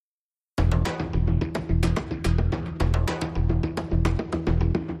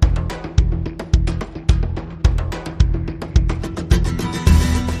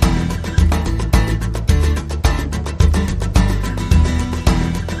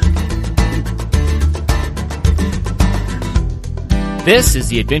This is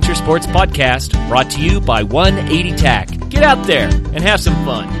the Adventure Sports Podcast, brought to you by 180 TAC. Get out there and have some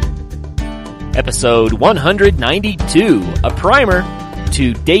fun. Episode 192, a primer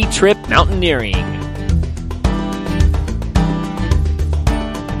to day trip mountaineering.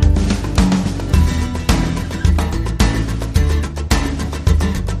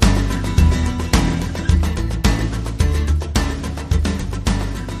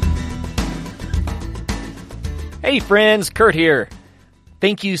 Hey friends, Kurt here.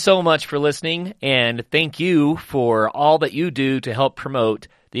 Thank you so much for listening, and thank you for all that you do to help promote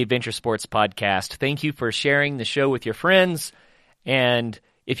the Adventure Sports Podcast. Thank you for sharing the show with your friends, and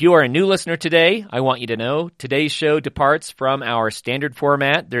if you are a new listener today, I want you to know today's show departs from our standard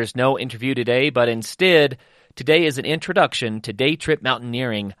format. There's no interview today, but instead, today is an introduction to day trip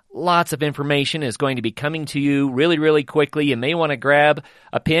mountaineering. Lots of information is going to be coming to you really, really quickly. You may want to grab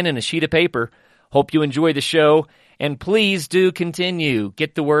a pen and a sheet of paper. Hope you enjoy the show, and please do continue.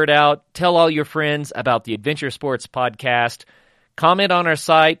 Get the word out. Tell all your friends about the Adventure Sports Podcast. Comment on our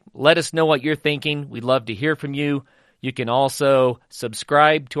site. Let us know what you're thinking. We'd love to hear from you. You can also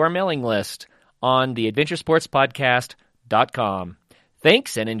subscribe to our mailing list on the AdventureSportsPodcast.com.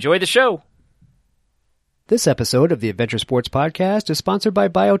 Thanks, and enjoy the show. This episode of the Adventure Sports Podcast is sponsored by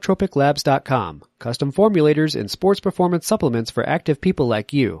BioTropicLabs.com, custom formulators and sports performance supplements for active people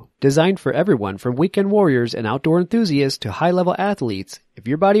like you. Designed for everyone from weekend warriors and outdoor enthusiasts to high-level athletes, if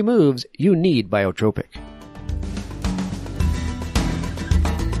your body moves, you need Biotropic.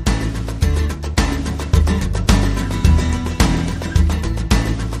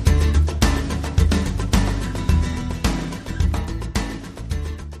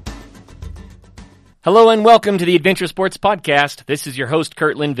 Hello and welcome to the Adventure Sports Podcast. This is your host,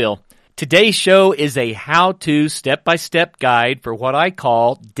 Kurt Linville. Today's show is a how-to step-by-step guide for what I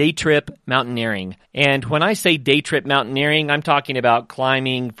call day trip mountaineering. And when I say day trip mountaineering, I'm talking about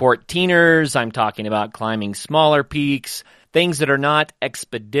climbing 14ers, I'm talking about climbing smaller peaks, things that are not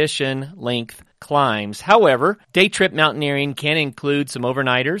expedition length climbs. However, day trip mountaineering can include some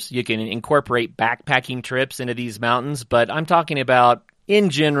overnighters. You can incorporate backpacking trips into these mountains, but I'm talking about, in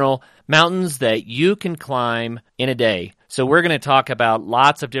general, mountains that you can climb in a day. So we're going to talk about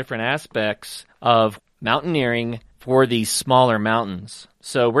lots of different aspects of mountaineering for these smaller mountains.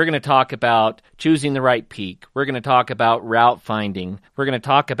 So we're going to talk about choosing the right peak. We're going to talk about route finding. We're going to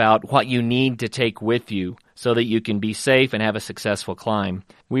talk about what you need to take with you so that you can be safe and have a successful climb.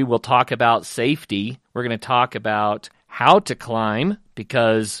 We will talk about safety. We're going to talk about how to climb,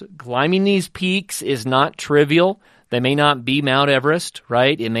 because climbing these peaks is not trivial. They may not be Mount Everest,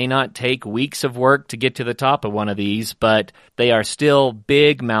 right? It may not take weeks of work to get to the top of one of these, but they are still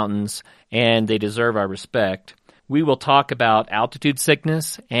big mountains, and they deserve our respect. We will talk about altitude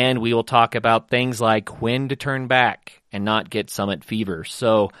sickness, and we will talk about things like when to turn back and not get summit fever.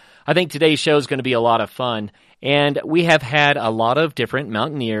 So I think today's show is going to be a lot of fun, and we have had a lot of different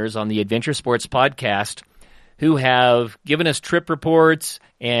mountaineers on the Adventure Sports Podcast who have given us trip reports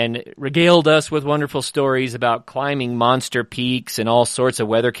and regaled us with wonderful stories about climbing monster peaks and all sorts of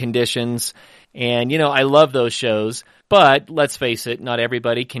weather conditions. And, I love those shows. But let's face it, not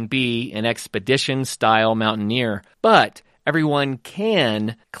everybody can be an expedition-style mountaineer. But everyone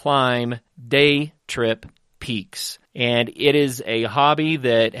can climb day trip peaks. And it is a hobby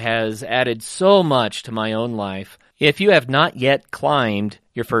that has added so much to my own life. If you have not yet climbed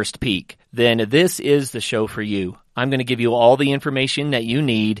your first peak, then this is the show for you. I'm going to give you all the information that you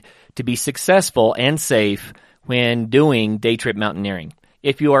need to be successful and safe when doing day trip mountaineering.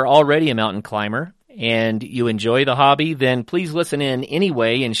 If you are already a mountain climber and you enjoy the hobby, then please listen in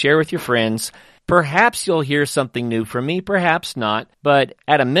anyway and share with your friends. Perhaps you'll hear something new from me, perhaps not, but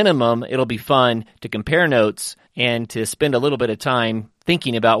at a minimum, it'll be fun to compare notes and to spend a little bit of time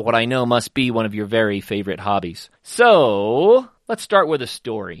thinking about what I know must be one of your very favorite hobbies. So, let's start with a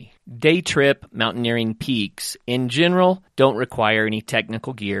story. Day trip mountaineering peaks, in general, don't require any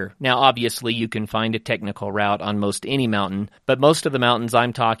technical gear. Now, obviously, you can find a technical route on most any mountain, but most of the mountains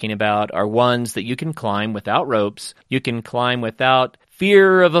I'm talking about are ones that you can climb without ropes. You can climb without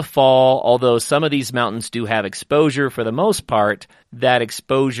fear of a fall, although some of these mountains do have exposure. For the most part, that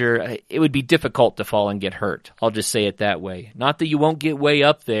exposure, it would be difficult to fall and get hurt. I'll just say it that way. Not that you won't get way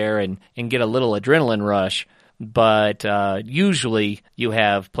up there and get a little adrenaline rush, but usually you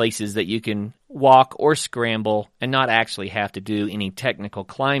have places that you can walk or scramble and not actually have to do any technical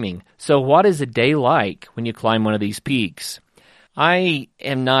climbing. So what is a day like when you climb one of these peaks? I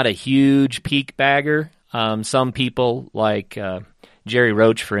am not a huge peak bagger. Some people like Jerry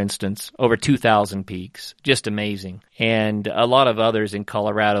Roach, for instance, over 2,000 peaks, just amazing. And a lot of others in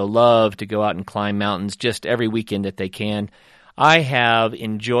Colorado love to go out and climb mountains just every weekend that they can. I have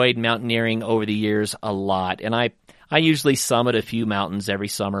enjoyed mountaineering over the years a lot, and I usually summit a few mountains every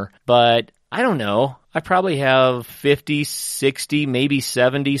summer, but I don't know. I probably have 50, 60, maybe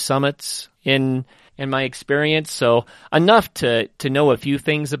 70 summits in my experience, so enough to know a few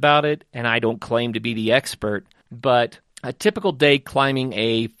things about it, and I don't claim to be the expert, but a typical day climbing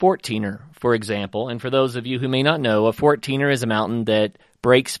a 14er, for example, and for those of you who may not know, a 14er is a mountain that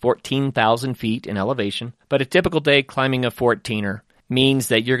breaks 14,000 feet in elevation, but a typical day climbing a 14er means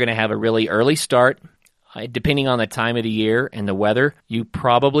that you're going to have a really early start. Depending on the time of the year and the weather, you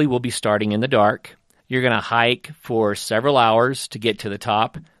probably will be starting in the dark. You're going to hike for several hours to get to the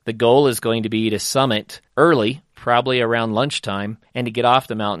top. The goal is going to be to summit early, probably around lunchtime, and to get off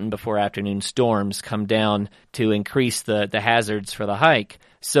the mountain before afternoon storms come down to increase the hazards for the hike.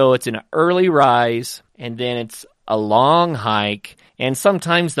 So it's an early rise, and then it's a long hike, and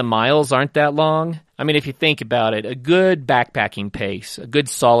sometimes the miles aren't that long. I mean, if you think about it, a good backpacking pace, a good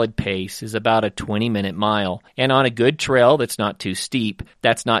solid pace is about a 20-minute mile. And on a good trail that's not too steep,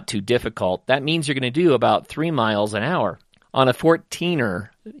 that's not too difficult, that means you're going to do about 3 miles an hour. On a 14er,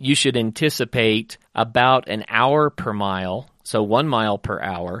 you should anticipate about an hour per mile, so 1 mile per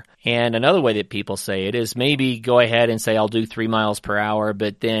hour. And another way that people say it is maybe go ahead and say, I'll do 3 miles per hour,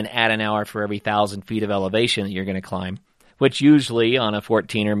 but then add an hour for every 1,000 feet of elevation that you're going to climb, which usually on a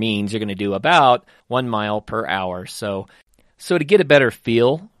 14er means you're going to do about 1 mile per hour. So to get a better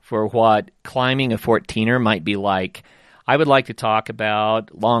feel for what climbing a 14er might be like, I would like to talk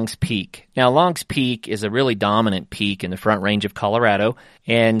about Long's Peak. Now, Long's Peak is a really dominant peak in the Front Range of Colorado,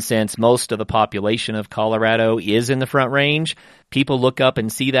 and since most of the population of Colorado is in the Front Range, people look up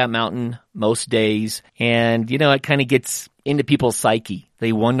and see that mountain most days, and, it kind of gets into people's psyche.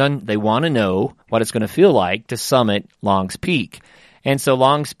 They want to know what it's going to feel like to summit Long's Peak. And so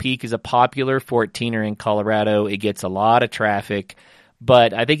Long's Peak is a popular 14er in Colorado. It gets a lot of traffic,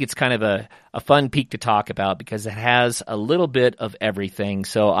 but I think it's kind of a fun peak to talk about because it has a little bit of everything.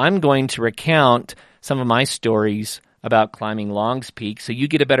 So I'm going to recount some of my stories about climbing Long's Peak so you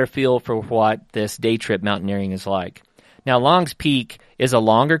get a better feel for what this day trip mountaineering is like. Now, Long's Peak is a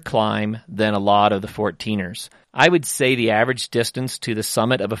longer climb than a lot of the 14ers. I would say the average distance to the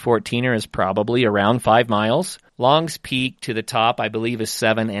summit of a 14er is probably around 5 miles. Long's Peak to the top, I believe, is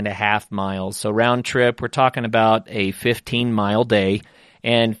 7.5 miles. So round trip, we're talking about a 15-mile day.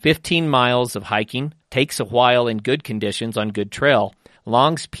 And 15 miles of hiking takes a while in good conditions on good trail.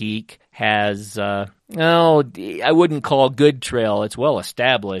 Long's Peak has, I wouldn't call good trail. It's well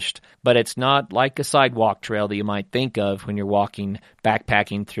established, but it's not like a sidewalk trail that you might think of when you're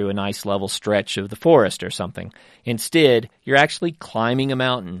backpacking through a nice level stretch of the forest or something. Instead, you're actually climbing a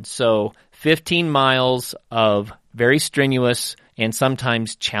mountain. So 15 miles of very strenuous and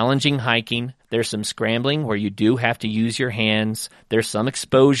sometimes challenging hiking. There's some scrambling where you do have to use your hands. There's some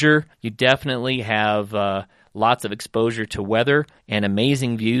exposure. You definitely have lots of exposure to weather and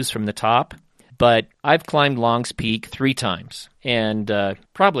amazing views from the top. But I've climbed Long's Peak 3 times, and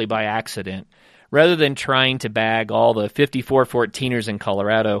probably by accident. Rather than trying to bag all the 54 14ers in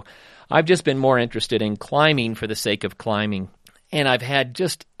Colorado, I've just been more interested in climbing for the sake of climbing. And I've had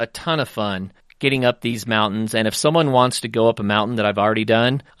just a ton of fun getting up these mountains. And if someone wants to go up a mountain that I've already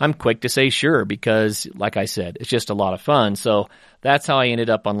done, I'm quick to say sure, because like I said, it's just a lot of fun. So that's how I ended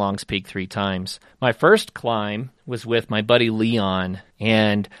up on Long's Peak 3 times. My first climb was with my buddy Leon,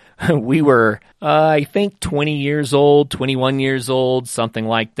 and we were, I think 20 years old, 21 years old, something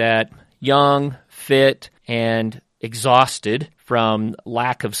like that. Young, fit, and exhausted from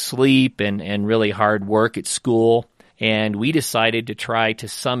lack of sleep and really hard work at school. And we decided to try to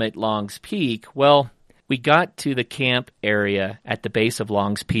summit Long's Peak. Well, we got to the camp area at the base of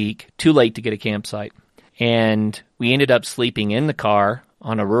Long's Peak, too late to get a campsite. And we ended up sleeping in the car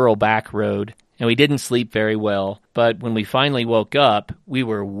on a rural back road, and we didn't sleep very well. But when we finally woke up, we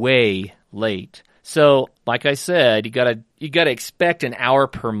were way late. So, like I said, you gotta expect an hour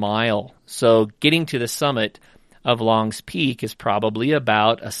per mile. So getting to the summit of Long's Peak is probably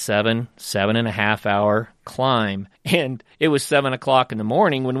about a 7.5 hour climb. And it was 7 o'clock in the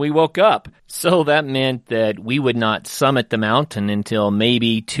morning when we woke up. So that meant that we would not summit the mountain until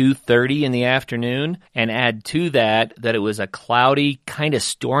maybe 2:30 in the afternoon. And add to that it was a cloudy, kind of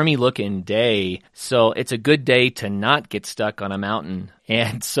stormy looking day. So it's a good day to not get stuck on a mountain.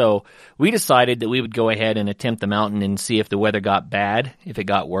 And so we decided that we would go ahead and attempt the mountain and see if the weather got bad, if it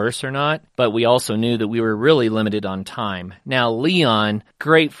got worse or not. But we also knew that we were really limited on time. Now, Leon,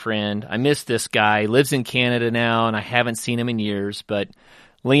 great friend. I miss this guy. Lives in Canada now, and I haven't seen him in years. But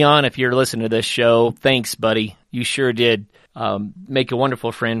Leon, if you're listening to this show, thanks, buddy. You sure did make a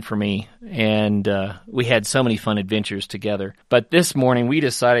wonderful friend for me, and we had so many fun adventures together. But this morning, we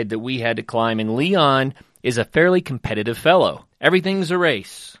decided that we had to climb, and Leon is a fairly competitive fellow. Everything's a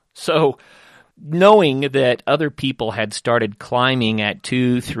race. So knowing that other people had started climbing at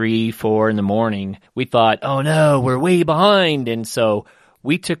 2, 3, 4 in the morning, we thought, oh no, we're way behind. And so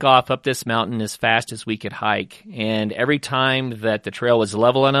we took off up this mountain as fast as we could hike. And every time that the trail was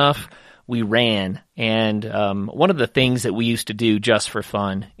level enough, we ran. And one of the things that we used to do just for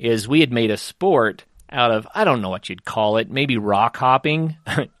fun is we had made a sport out of, I don't know what you'd call it, maybe rock hopping.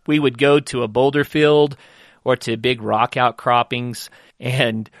 We would go to a boulder field or to big rock outcroppings,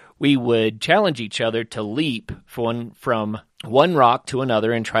 and we would challenge each other to leap from one rock to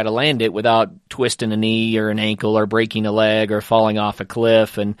another and try to land it without twisting a knee or an ankle or breaking a leg or falling off a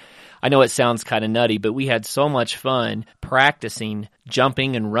cliff. And I know it sounds kind of nutty, but we had so much fun practicing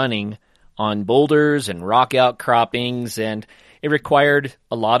jumping and running on boulders and rock outcroppings, and it required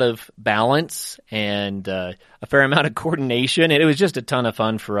a lot of balance and a fair amount of coordination, and it was just a ton of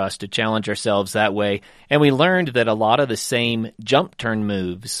fun for us to challenge ourselves that way. And we learned that a lot of the same jump turn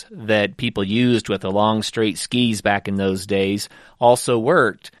moves that people used with the long straight skis back in those days also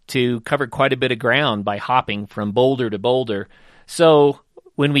worked to cover quite a bit of ground by hopping from boulder to boulder. So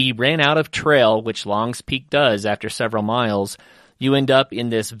when we ran out of trail, which Longs Peak does after several miles, you end up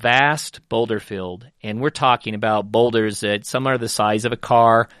in this vast boulder field, and we're talking about boulders that some are the size of a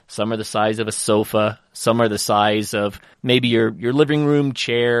car, some are the size of a sofa, some are the size of maybe your living room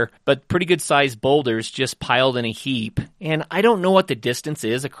chair, but pretty good sized boulders just piled in a heap. And I don't know what the distance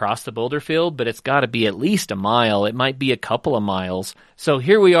is across the boulder field, but it's got to be at least a mile. It might be a couple of miles. So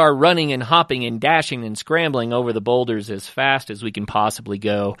here we are running and hopping and dashing and scrambling over the boulders as fast as we can possibly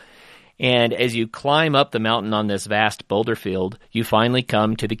go. And as you climb up the mountain on this vast boulder field, you finally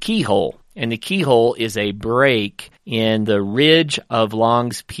come to the keyhole. And the keyhole is a break in the ridge of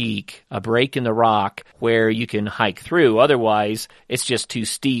Longs Peak, a break in the rock where you can hike through. Otherwise, it's just too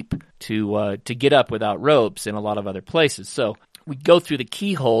steep to get up without ropes in a lot of other places. So we go through the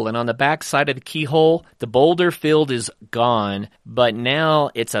keyhole, and on the back side of the keyhole, the boulder field is gone, but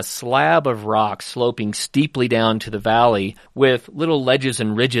now it's a slab of rock sloping steeply down to the valley with little ledges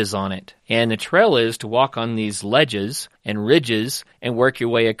and ridges on it. And the trail is to walk on these ledges and ridges and work your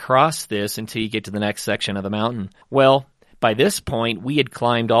way across this until you get to the next section of the mountain. Well, by this point, we had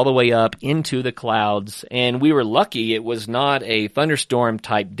climbed all the way up into the clouds, and we were lucky it was not a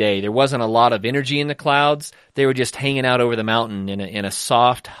thunderstorm-type day. There wasn't a lot of energy in the clouds. They were just hanging out over the mountain in a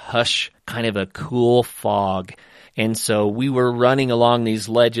soft, hush, kind of a cool fog. And so we were running along these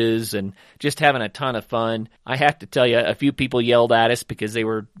ledges and just having a ton of fun. I have to tell you, a few people yelled at us because they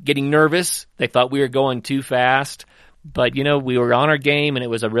were getting nervous. They thought we were going too fast. But, we were on our game, and it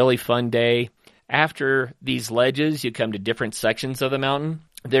was a really fun day. After these ledges, you come to different sections of the mountain.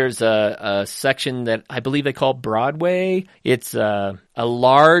 There's a section that I believe they call Broadway. It's a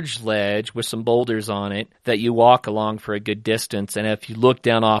large ledge with some boulders on it that you walk along for a good distance. And if you look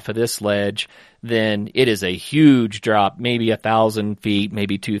down off of this ledge, then it is a huge drop, maybe 1,000 feet,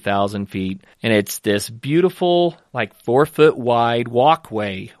 maybe 2,000 feet. And it's this beautiful, 4-foot wide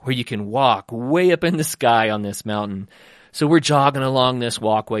walkway where you can walk way up in the sky on this mountain. So we're jogging along this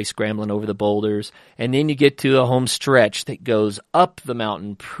walkway, scrambling over the boulders, and then you get to a home stretch that goes up the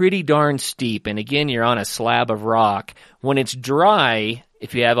mountain pretty darn steep, and again, you're on a slab of rock. When it's dry,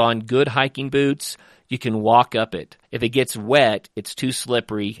 if you have on good hiking boots, you can walk up it. If it gets wet, it's too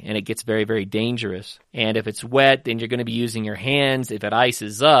slippery, and it gets very, very dangerous. And if it's wet, then you're going to be using your hands. If it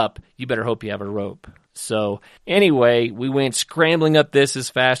ices up, you better hope you have a rope. So anyway, we went scrambling up this as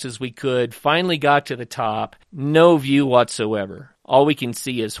fast as we could, finally got to the top, no view whatsoever. All we can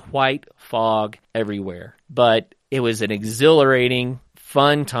see is white fog everywhere. But it was an exhilarating,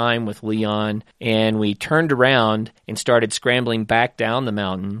 fun time with Leon, and we turned around and started scrambling back down the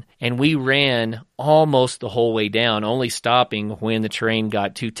mountain, and we ran almost the whole way down, only stopping when the terrain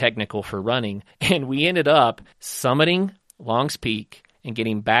got too technical for running. And we ended up summiting Longs Peak and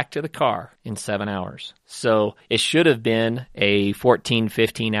getting back to the car in 7 hours. So it should have been a 14,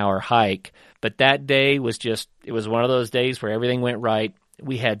 15-hour hike, but that day was it was one of those days where everything went right.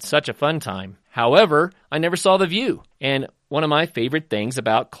 We had such a fun time. However, I never saw the view. And one of my favorite things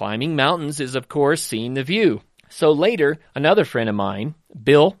about climbing mountains is, of course, seeing the view. So later, another friend of mine,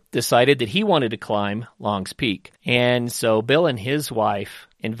 Bill, decided that he wanted to climb Longs Peak. And so Bill and his wife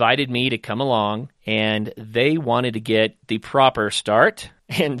invited me to come along, and they wanted to get the proper start.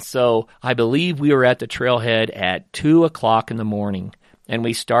 And so I believe we were at the trailhead at 2 o'clock in the morning. And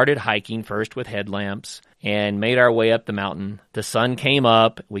we started hiking first with headlamps. and made our way up the mountain. The sun came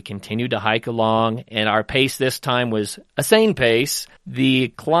up, we continued to hike along, and our pace this time was a sane pace. The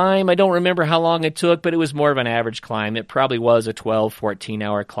climb, I don't remember how long it took, but it was more of an average climb. It probably was a 12,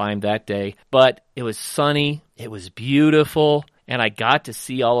 14-hour climb that day, but it was sunny, it was beautiful, and I got to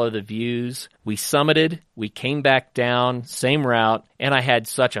see all of the views. We summited, we came back down, same route, and I had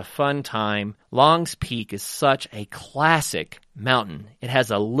such a fun time. Long's Peak is such a classic mountain. It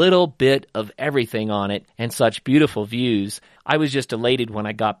has a little bit of everything on it and such beautiful views. I was just elated when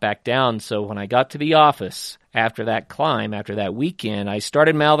I got back down, so when I got to the office after that climb, after that weekend, I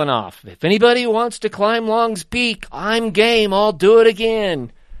started mouthing off, if anybody wants to climb Long's Peak, I'm game, I'll do it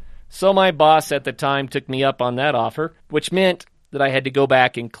again. So my boss at the time took me up on that offer, which meant that I had to go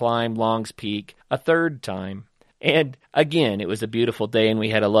back and climb Long's Peak a third time. And again, it was a beautiful day and we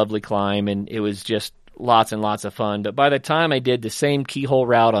had a lovely climb and it was just lots and lots of fun. But by the time I did the same keyhole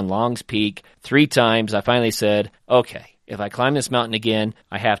route on Long's Peak 3 times, I finally said, okay, if I climb this mountain again,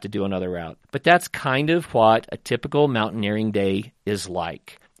 I have to do another route. But that's kind of what a typical mountaineering day is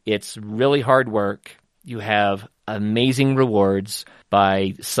like. It's really hard work. You have amazing rewards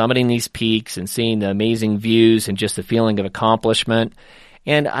by summiting these peaks and seeing the amazing views and just the feeling of accomplishment.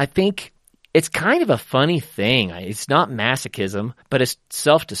 And I think it's kind of a funny thing. It's not masochism, but it's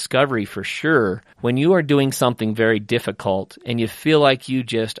self-discovery for sure. When you are doing something very difficult and you feel like you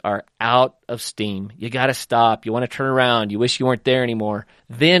just are out of steam, you got to stop, you want to turn around, you wish you weren't there anymore.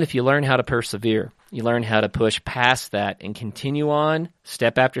 Then if you learn how to persevere, you learn how to push past that and continue on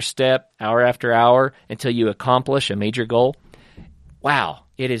step after step, hour after hour, until you accomplish a major goal. Wow,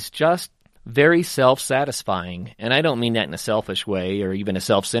 it is just very self-satisfying. And I don't mean that in a selfish way or even a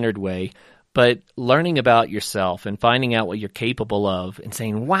self-centered way, but learning about yourself and finding out what you're capable of and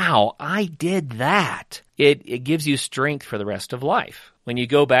saying, wow, I did that. It gives you strength for the rest of life. When you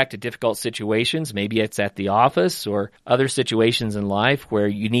go back to difficult situations, maybe it's at the office or other situations in life where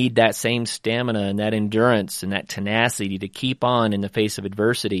you need that same stamina and that endurance and that tenacity to keep on in the face of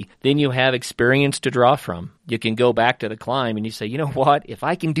adversity, then you have experience to draw from. You can go back to the climb and you say, you know what, if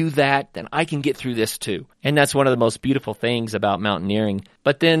I can do that, then I can get through this too. And that's one of the most beautiful things about mountaineering.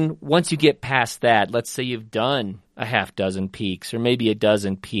 But then once you get past that, let's say you've done a half dozen peaks or maybe a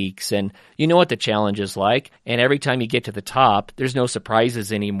dozen peaks and you know what the challenge is like, and every time you get to the top, there's no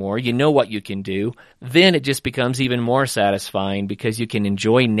surprises anymore. You know what you can do. Then it just becomes even more satisfying because you can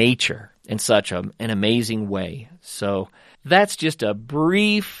enjoy nature in such an amazing way. So that's just a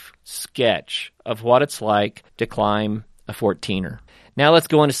brief sketch of what it's like to climb a 14er. Now let's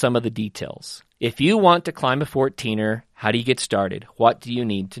go into some of the details. If you want to climb a 14er, how do you get started? What do you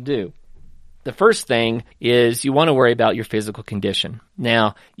need to do? The first thing is you want to worry about your physical condition.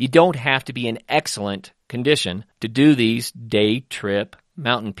 Now, you don't have to be in excellent condition to do these day trip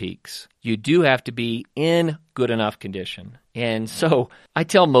mountain peaks. You do have to be in good enough condition. And so I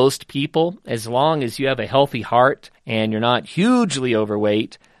tell most people, as long as you have a healthy heart and you're not hugely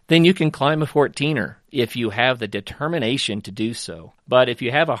overweight, then you can climb a 14er if you have the determination to do so. But if you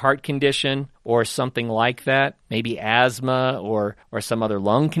have a heart condition or something like that, maybe asthma or some other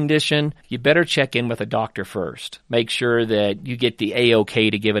lung condition, you better check in with a doctor first. Make sure that you get the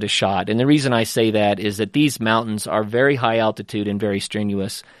A-OK to give it a shot. And the reason I say that is that these mountains are very high altitude and very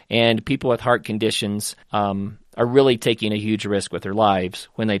strenuous, and people with heart conditions are really taking a huge risk with their lives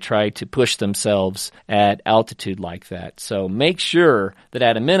when they try to push themselves at altitude like that. So make sure that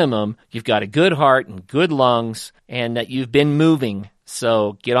at a minimum, you've got a good heart and good lungs and that you've been moving.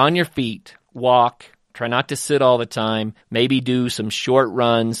 So get on your feet, walk, try not to sit all the time, maybe do some short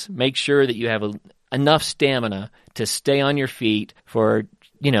runs. Make sure that you have enough stamina to stay on your feet for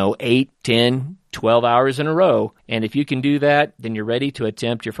 8, 10, 12 hours in a row. And if you can do that, then you're ready to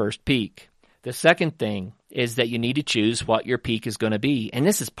attempt your first peak. The second thing is that you need to choose what your peak is going to be. And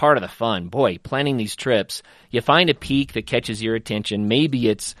this is part of the fun. Boy, planning these trips, you find a peak that catches your attention. Maybe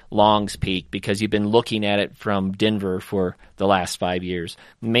it's Long's Peak because you've been looking at it from Denver for the last 5 years.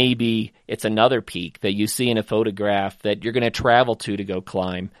 Maybe it's another peak that you see in a photograph that you're going to travel to go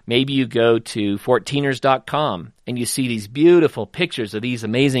climb. Maybe you go to 14ers.com and you see these beautiful pictures of these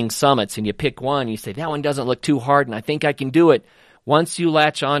amazing summits and you pick one. You say, that one doesn't look too hard and I think I can do it. Once you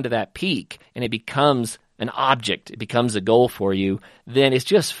latch onto that peak and it becomes an object, it becomes a goal for you, then it's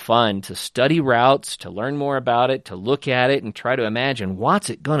just fun to study routes, to learn more about it, to look at it and try to imagine what's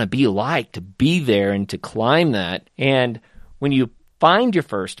it going to be like to be there and to climb that. And when you find your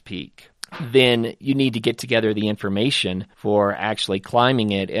first peak, then you need to get together the information for actually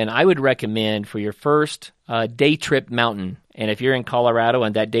climbing it. And I would recommend for your first day trip mountain, and if you're in Colorado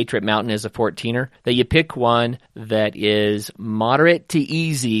and that day trip mountain is a 14er, that you pick one that is moderate to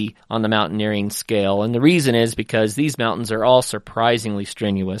easy on the mountaineering scale. And the reason is because these mountains are all surprisingly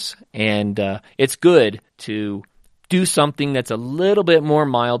strenuous, and it's good to do something that's a little bit more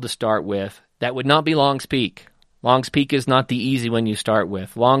mild to start with. That would not be Long's Peak. Long's Peak is not the easy one you start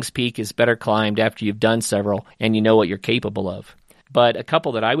with. Long's Peak is better climbed after you've done several and you know what you're capable of. But a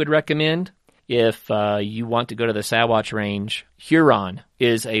couple that I would recommend, if you want to go to the Sawatch Range, Huron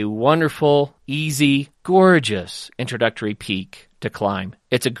is a wonderful, easy, gorgeous introductory peak to climb.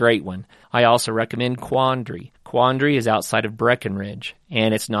 It's a great one. I also recommend Quandary. Quandary is outside of Breckenridge,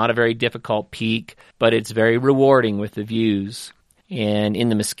 and it's not a very difficult peak, but it's very rewarding with the views. And in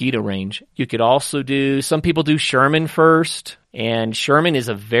the Mosquito Range, you could also some people do Sherman first, and Sherman is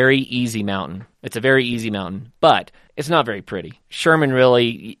a very easy mountain. It's a very easy mountain, but it's not very pretty. Sherman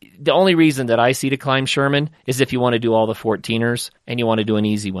really, the only reason that I see to climb Sherman is if you want to do all the 14ers and you want to do an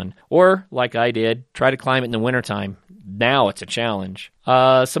easy one. Or, like I did, try to climb it in the wintertime. Now it's a challenge.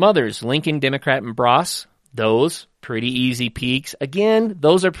 Some others, Lincoln, Democrat, and Bross. Those, pretty easy peaks. Again,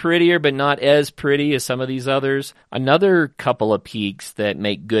 those are prettier, but not as pretty as some of these others. Another couple of peaks that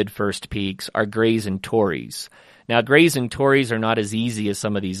make good first peaks are Grays and Torreys. Now, Grays and Torreys are not as easy as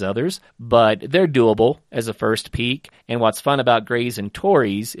some of these others, but they're doable as a first peak. And what's fun about Grays and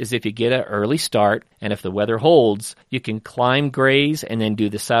Torreys is if you get an early start, and if the weather holds, you can climb Grays and then do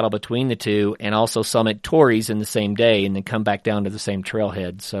the saddle between the two, and also summit Torreys in the same day, and then come back down to the same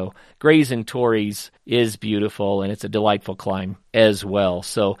trailhead. So Grays and Torreys is beautiful, and it's a delightful climb as well.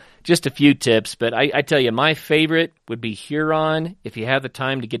 So just a few tips, but I tell you, my favorite would be Huron. If you have the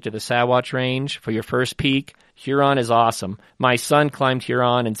time to get to the Sawatch Range for your first peak, Huron is awesome. My son climbed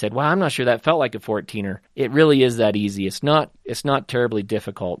Huron and said, wow, I'm not sure that felt like a 14er. It really is that easy. It's not terribly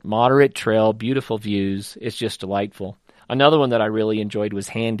difficult. Moderate trail, beautiful views. It's just delightful. Another one that I really enjoyed was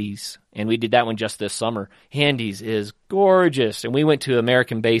Handy's, and we did that one just this summer. Handy's is gorgeous, and we went to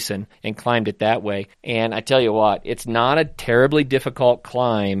American Basin and climbed it that way. And I tell you what, it's not a terribly difficult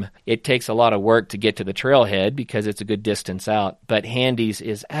climb. It takes a lot of work to get to the trailhead because it's a good distance out, but Handy's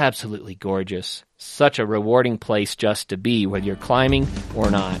is absolutely gorgeous. Such a rewarding place just to be, whether you're climbing or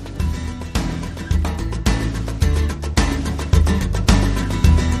not.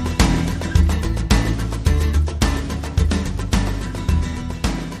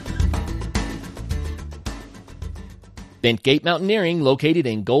 Bentgate Mountaineering, located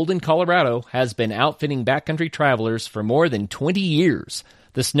in Golden, Colorado, has been outfitting backcountry travelers for more than 20 years.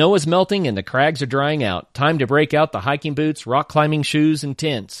 The snow is melting and the crags are drying out. Time to break out the hiking boots, rock climbing shoes, and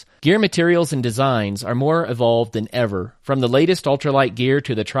tents. Gear materials and designs are more evolved than ever. From the latest ultralight gear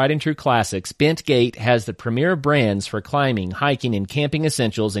to the tried and true classics, Bentgate has the premier brands for climbing, hiking, and camping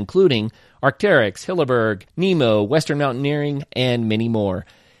essentials, including Arc'teryx, Hilleberg, Nemo, Western Mountaineering, and many more.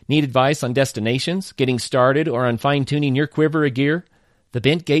 Need advice on destinations, getting started, or on fine-tuning your quiver of gear? The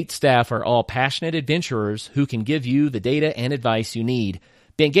Bentgate staff are all passionate adventurers who can give you the data and advice you need.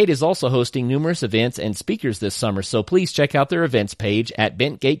 Bentgate is also hosting numerous events and speakers this summer, so please check out their events page at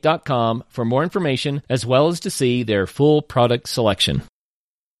bentgate.com for more information, as well as to see their full product selection.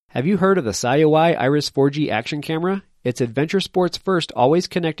 Have you heard of the SiOI Iris 4G action camera? It's Adventure Sports' first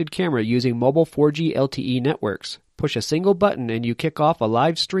always-connected camera using mobile 4G LTE networks. Push a single button and you kick off a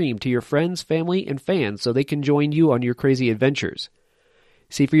live stream to your friends, family, and fans so they can join you on your crazy adventures.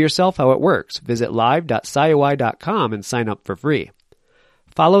 See for yourself how it works. Visit live.sioi.com and sign up for free.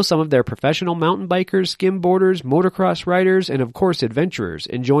 Follow some of their professional mountain bikers, skimboarders, motocross riders, and of course adventurers,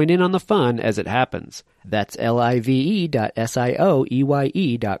 and join in on the fun as it happens. That's live.sioi.com.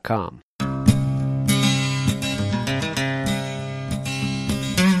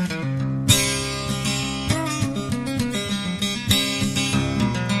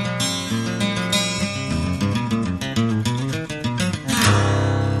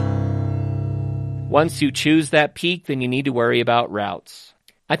 Once you choose that peak, then you need to worry about routes.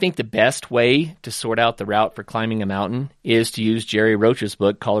 I think the best way to sort out the route for climbing a mountain is to use Jerry Roach's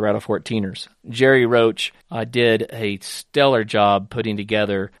book, Colorado 14ers. Jerry Roach did a stellar job putting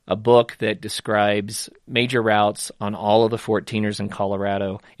together a book that describes major routes on all of the 14ers in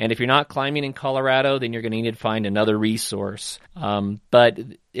Colorado. And if you're not climbing in Colorado, then you're going to need to find another resource. But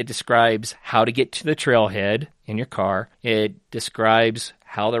it describes how to get to the trailhead in your car. It describes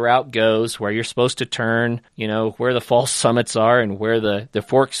how the route goes, where you're supposed to turn, where the false summits are and where the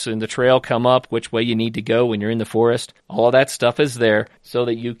forks in the trail come up, which way you need to go when you're in the forest. All of that stuff is there so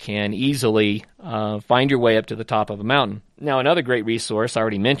that you can easily find your way up to the top of a mountain. Now, another great resource I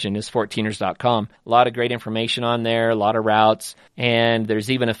already mentioned is 14ers.com. A lot of great information on there, a lot of routes, and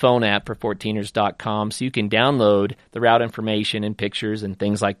there's even a phone app for 14ers.com, so you can download the route information and pictures and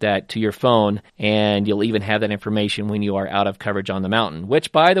things like that to your phone, and you'll even have that information when you are out of coverage on the mountain,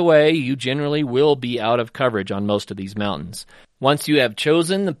 which, by the way, you generally will be out of coverage on most of these mountains. Once you have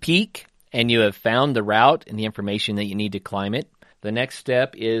chosen the peak and you have found the route and the information that you need to climb it, the next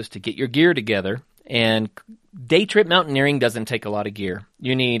step is to get your gear together. And day trip mountaineering doesn't take a lot of gear.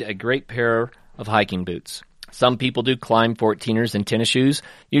 You need a great pair of hiking boots. Some people do climb 14ers in tennis shoes,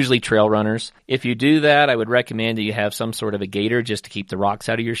 usually trail runners. If you do that, I would recommend that you have some sort of a gaiter just to keep the rocks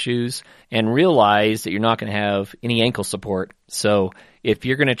out of your shoes, and realize that you're not going to have any ankle support. So if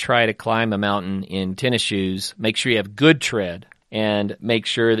you're going to try to climb a mountain in tennis shoes, make sure you have good tread. And make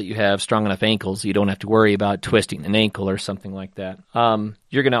sure that you have strong enough ankles so you don't have to worry about twisting an ankle or something like that.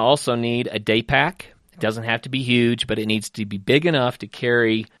 You're going to also need a day pack. It doesn't have to be huge, but it needs to be big enough to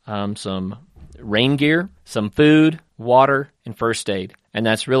carry some rain gear, some food, water, and first aid. And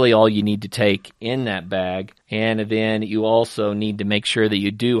that's really all you need to take in that bag. And then you also need to make sure that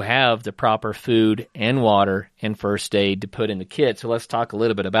you do have the proper food and water and first aid to put in the kit. So let's talk a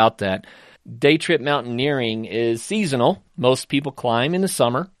little bit about that. Day trip mountaineering is seasonal. Most people climb in the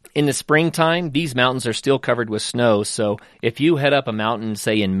summer. In the springtime, these mountains are still covered with snow, so if you head up a mountain,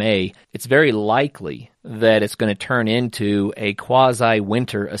 say in May, it's very likely that it's going to turn into a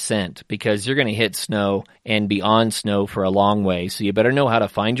quasi-winter ascent because you're going to hit snow and be on snow for a long way. So you better know how to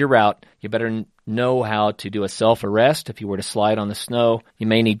find your route. You better know how to do a self-arrest if you were to slide on the snow. You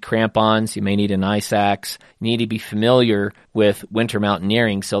may need crampons. You may need an ice axe. You need to be familiar with winter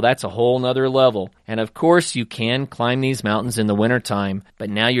mountaineering, so that's a whole nother level. And of course, you can climb these mountains in the wintertime, but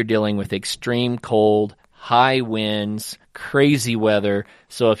now you're dealing with extreme cold, high winds, crazy weather.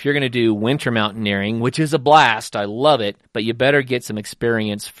 So if you're going to do winter mountaineering, which is a blast, I love it, but you better get some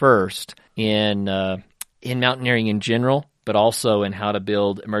experience first in mountaineering in general, but also in how to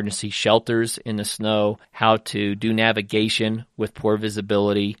build emergency shelters in the snow, how to do navigation with poor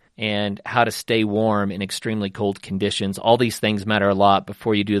visibility, and how to stay warm in extremely cold conditions. All these things matter a lot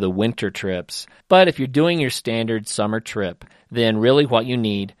before you do the winter trips. But if you're doing your standard summer trip, then really what you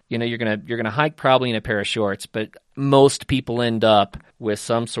need, you're gonna hike probably in a pair of shorts, but most people end up with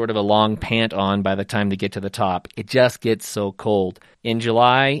some sort of a long pant on by the time they get to the top. It just gets so cold. In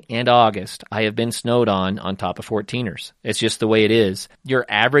July and August, I have been snowed on top of 14ers. It's just the way it is. Your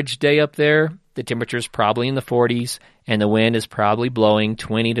average day up there, the temperature's probably in the 40s, and the wind is probably blowing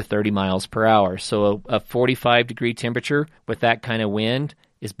 20 to 30 miles per hour. So a 45-degree temperature with that kind of wind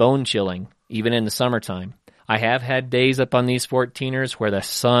is bone-chilling, even in the summertime. I have had days up on these 14ers where the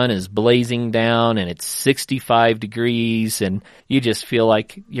sun is blazing down and it's 65 degrees and you just feel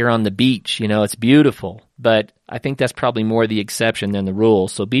like you're on the beach. It's beautiful. But I think that's probably more the exception than the rule.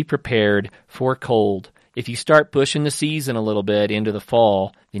 So be prepared for cold. If you start pushing the season a little bit into the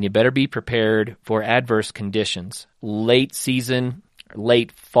fall, then you better be prepared for adverse conditions. Late season,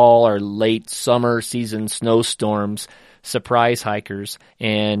 late fall, or late summer season snowstorms surprise hikers,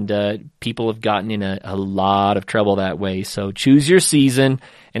 and people have gotten in a lot of trouble that way. So choose your season,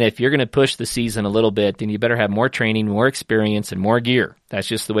 and if you're going to push the season a little bit, then you better have more training, more experience, and more gear. That's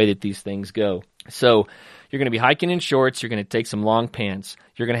just the way that these things go. So you're going to be hiking in shorts. You're going to take some long pants.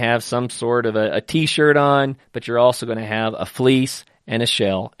 You're going to have some sort of a t-shirt on, but you're also going to have a fleece and a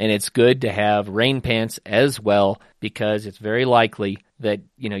shell. And it's good to have rain pants as well, because it's very likely that,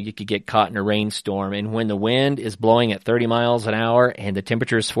 you could get caught in a rainstorm. And when the wind is blowing at 30 miles an hour and the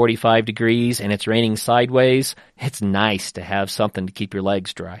temperature is 45 degrees and it's raining sideways, it's nice to have something to keep your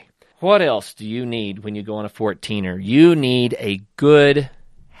legs dry. What else do you need when you go on a 14er? You need a good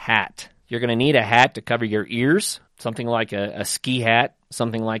hat. You're going to need a hat to cover your ears, something like a ski hat,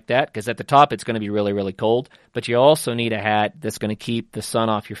 something like that, because at the top it's going to be really, really cold. But you also need a hat that's going to keep the sun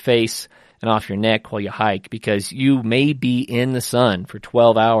off your face and off your neck while you hike, because you may be in the sun for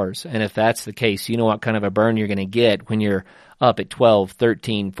 12 hours. And if that's the case, you know what kind of a burn you're going to get when you're up at 12,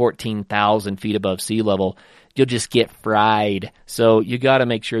 13, 14,000 feet above sea level. You'll just get fried. So you got to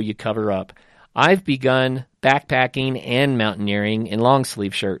make sure you cover up. I've begun backpacking and mountaineering in long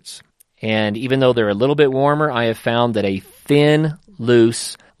sleeve shirts. And even though they're a little bit warmer, I have found that a thin,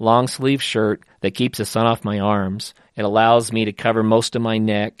 loose, long sleeve shirt that keeps the sun off my arms, it allows me to cover most of my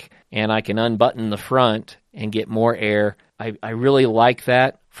neck, and I can unbutton the front and get more air. I really like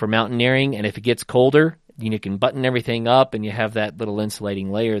that for mountaineering, and if it gets colder, you can button everything up and you have that little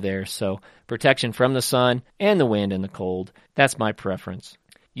insulating layer there. So protection from the sun and the wind and the cold. That's my preference.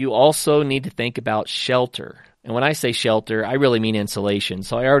 You also need to think about shelter. And when I say shelter, I really mean insulation.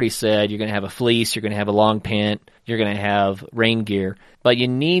 So I already said you're going to have a fleece, you're going to have a long pant, you're going to have rain gear. But you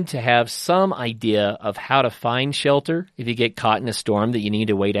need to have some idea of how to find shelter if you get caught in a storm that you need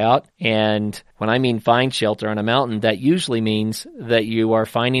to wait out. And when I mean find shelter on a mountain, that usually means that you are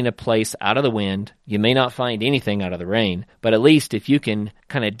finding a place out of the wind. You may not find anything out of the rain, but at least if you can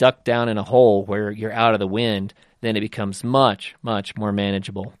kind of duck down in a hole where you're out of the wind, then it becomes much, much more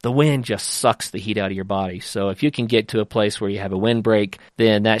manageable. The wind just sucks the heat out of your body. So if you can get to a place where you have a windbreak,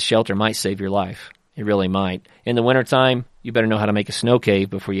 then that shelter might save your life. It really might. In the wintertime, you better know how to make a snow cave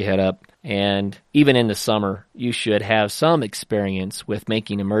before you head up. And even in the summer, you should have some experience with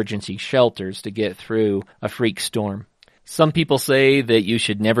making emergency shelters to get through a freak storm. Some people say that you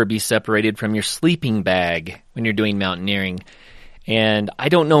should never be separated from your sleeping bag when you're doing mountaineering. And I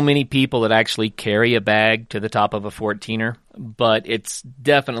don't know many people that actually carry a bag to the top of a 14er, but it's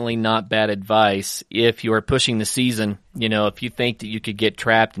definitely not bad advice if you are pushing the season. You know, if you think that you could get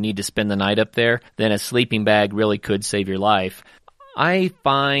trapped and need to spend the night up there, then a sleeping bag really could save your life. I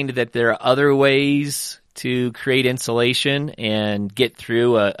find that there are other ways to create insulation and get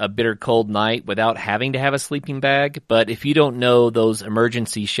through a bitter cold night without having to have a sleeping bag. But if you don't know those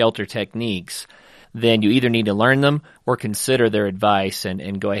emergency shelter techniques, then you either need to learn them or consider their advice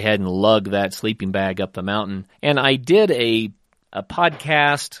and go ahead and lug that sleeping bag up the mountain. And I did a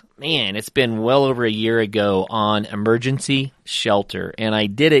podcast, man, it's been well over a year ago, on emergency shelter. And I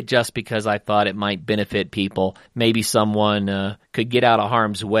did it just because I thought it might benefit people. Maybe someone could get out of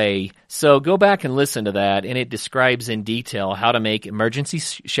harm's way. So go back and listen to that, and it describes in detail how to make emergency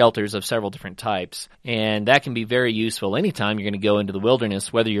shelters of several different types. And that can be very useful anytime you're going to go into the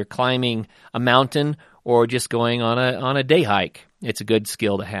wilderness, whether you're climbing a mountain or just going on a day hike. It's a good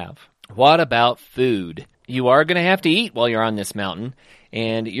skill to have. What about food? You are going to have to eat while you're on this mountain,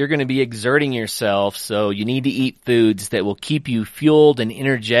 and you're going to be exerting yourself, so you need to eat foods that will keep you fueled and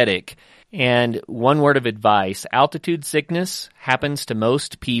energetic. And one word of advice, altitude sickness happens to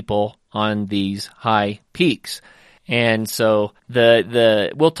most people on these high peaks. And so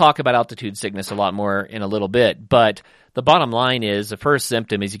we'll talk about altitude sickness a lot more in a little bit, but the bottom line is the first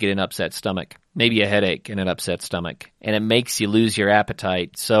symptom is you get an upset stomach, maybe a headache and an upset stomach, and it makes you lose your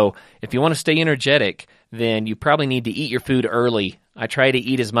appetite. So if you want to stay energetic, then you probably need to eat your food early. I try to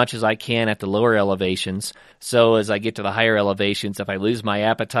eat as much as I can at the lower elevations. So as I get to the higher elevations, if I lose my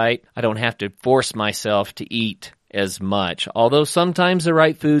appetite, I don't have to force myself to eat as much. Although sometimes the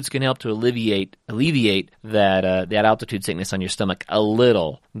right foods can help to alleviate that altitude sickness on your stomach a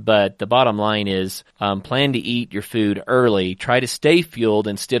little. But the bottom line is plan to eat your food early. Try to stay fueled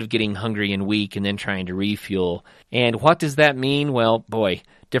instead of getting hungry and weak and then trying to refuel. And what does that mean? Well, boy,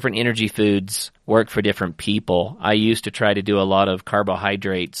 different energy foods work for different people. I used to try to do a lot of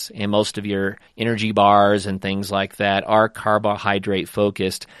carbohydrates, and most of your energy bars and things like that are carbohydrate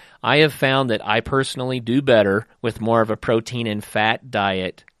focused. I have found that I personally do better with more of a protein and fat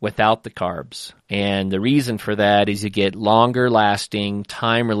diet without the carbs. And the reason for that is you get longer lasting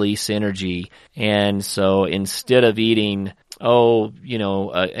time release energy. And so instead of eating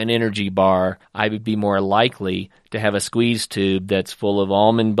an energy bar, I would be more likely to have a squeeze tube that's full of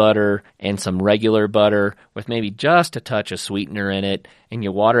almond butter and some regular butter with maybe just a touch of sweetener in it, and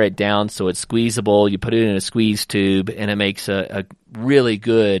you water it down so it's squeezable. You put it in a squeeze tube, and it makes a really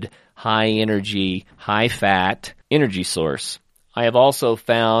good high energy, high fat energy source. I have also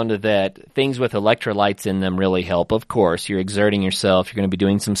found that things with electrolytes in them really help. Of course, you're exerting yourself. You're going to be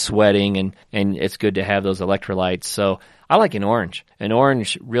doing some sweating, and it's good to have those electrolytes. So I like an orange. An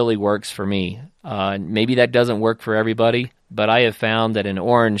orange really works for me. Maybe that doesn't work for everybody, but I have found that an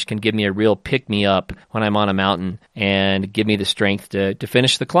orange can give me a real pick-me-up when I'm on a mountain and give me the strength to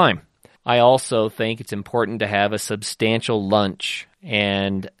finish the climb. I also think it's important to have a substantial lunch,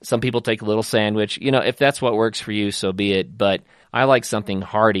 and some people take a little sandwich. You know, if that's what works for you, so be it, but I like something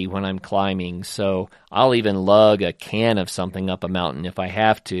hearty when I'm climbing, so I'll even lug a can of something up a mountain if I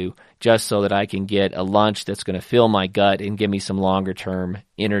have to, just so that I can get a lunch that's going to fill my gut and give me some longer-term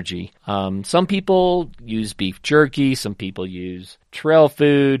energy. Some people use beef jerky, some people use trail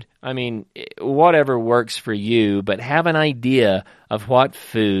food. I mean, whatever works for you, but have an idea of what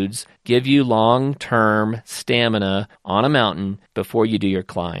foods give you long-term stamina on a mountain before you do your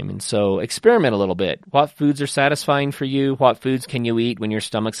climb. And so experiment a little bit. What foods are satisfying for you? What foods can you eat when your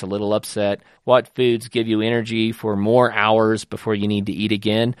stomach's a little upset? What foods give you energy for more hours before you need to eat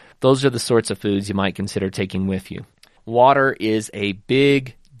again? Those are the sorts of foods you might consider taking with you. Water is a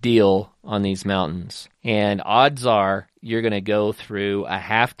big deal on these mountains. And odds are, you're going to go through a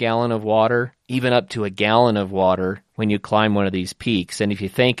half gallon of water, even up to a gallon of water when you climb one of these peaks. And if you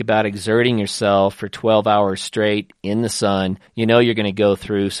think about exerting yourself for 12 hours straight in the sun, you know you're going to go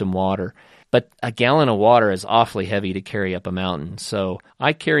through some water. But a gallon of water is awfully heavy to carry up a mountain. So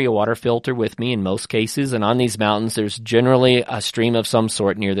I carry a water filter with me in most cases. And on these mountains, there's generally a stream of some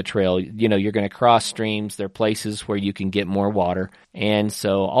sort near the trail. You know, you're going to cross streams. There are places where you can get more water. And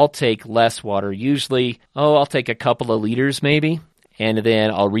so I'll take less water. Usually, I'll take a couple of liters maybe. And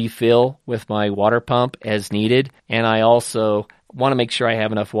then I'll refill with my water pump as needed. And I also want to make sure I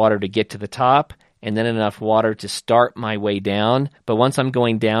have enough water to get to the top, and then enough water to start my way down. But once I'm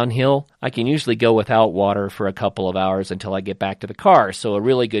going downhill, I can usually go without water for a couple of hours until I get back to the car. So a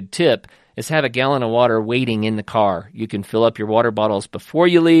really good tip is have a gallon of water waiting in the car. You can fill up your water bottles before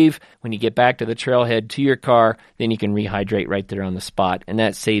you leave. When you get back to the trailhead to your car, then you can rehydrate right there on the spot. And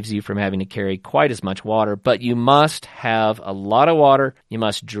that saves you from having to carry quite as much water. But you must have a lot of water. You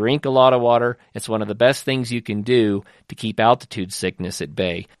must drink a lot of water. It's one of the best things you can do to keep altitude sickness at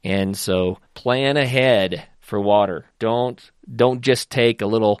bay. And so plan ahead for water. Don't just take a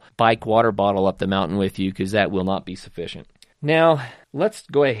little bike water bottle up the mountain with you, because that will not be sufficient. Now, let's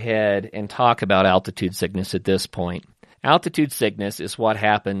go ahead and talk about altitude sickness at this point. Altitude sickness is what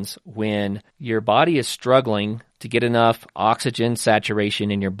happens when your body is struggling to get enough oxygen saturation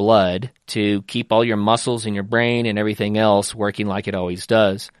in your blood to keep all your muscles in your brain and everything else working like it always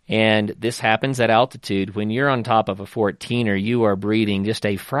does. And this happens at altitude. When you're on top of a 14er, you are breathing just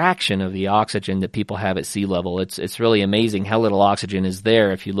a fraction of the oxygen that people have at sea level. It's really amazing how little oxygen is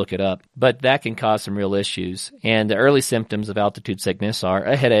there if you look it up. But that can cause some real issues. And the early symptoms of altitude sickness are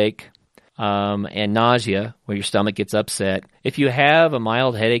a headache, and nausea, where your stomach gets upset. If you have a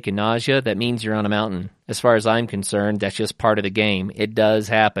mild headache and nausea, that means you're on a mountain. As far as I'm concerned, that's just part of the game. It does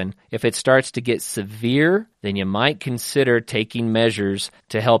happen. If it starts to get severe, then you might consider taking measures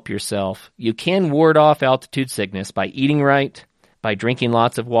to help yourself. You can ward off altitude sickness by eating right, by drinking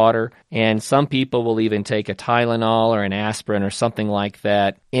lots of water, and some people will even take a Tylenol or an aspirin or something like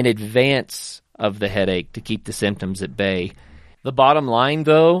that in advance of the headache to keep the symptoms at bay. The bottom line,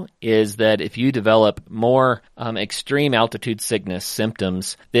 though, is that if you develop more extreme altitude sickness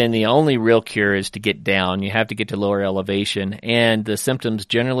symptoms, then the only real cure is to get down. You have to get to lower elevation, and the symptoms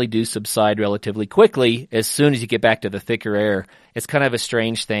generally do subside relatively quickly as soon as you get back to the thicker air. It's kind of a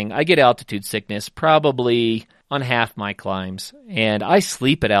strange thing. I get altitude sickness probably on half my climbs, and I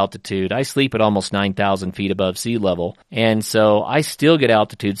sleep at altitude. I sleep at almost 9,000 feet above sea level, and so I still get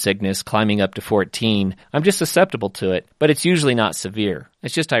altitude sickness climbing up to 14. I'm just susceptible to it, but it's usually not severe.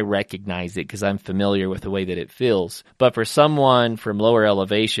 It's just I recognize it because I'm familiar with the way that it feels. But for someone from lower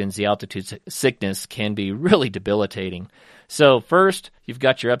elevations, the altitude sickness can be really debilitating. So first, you've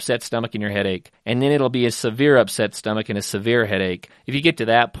got your upset stomach and your headache, and then it'll be a severe upset stomach and a severe headache. If you get to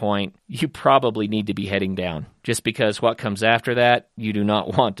that point, you probably need to be heading down, just because what comes after that, you do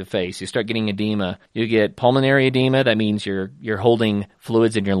not want to face. You start getting edema. You get pulmonary edema. That means you're holding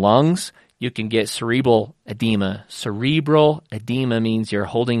fluids in your lungs. You can get cerebral edema. Cerebral edema means you're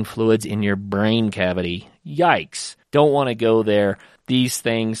holding fluids in your brain cavity. Yikes. Don't want to go there. These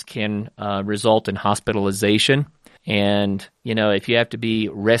things can result in hospitalization. And, you know, if you have to be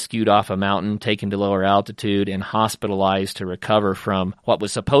rescued off a mountain, taken to lower altitude, and hospitalized to recover from what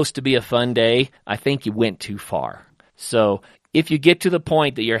was supposed to be a fun day, I think you went too far. So if you get to the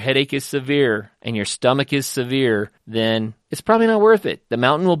point that your headache is severe and your stomach is severe, then it's probably not worth it. The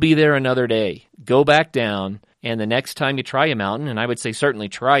mountain will be there another day. Go back down. And the next time you try a mountain, and I would say certainly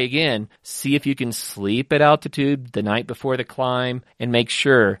try again, see if you can sleep at altitude the night before the climb, and make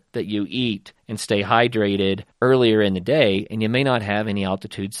sure that you eat and stay hydrated earlier in the day, and you may not have any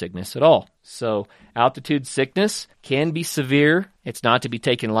altitude sickness at all. So altitude sickness can be severe. It's not to be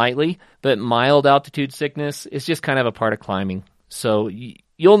taken lightly, but mild altitude sickness is just kind of a part of climbing. So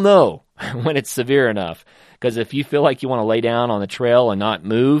you'll know when it's severe enough. Because if you feel like you want to lay down on the trail and not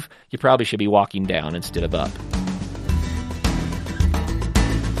move, you probably should be walking down instead of up.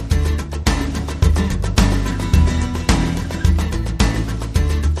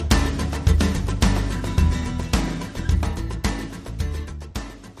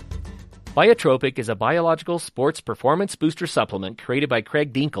 Biotropic is a biological sports performance booster supplement created by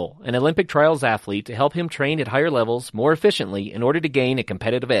Craig Dinkle, an Olympic trials athlete, to help him train at higher levels more efficiently in order to gain a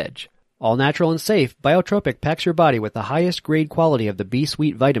competitive edge. All natural and safe, Biotropic packs your body with the highest grade quality of the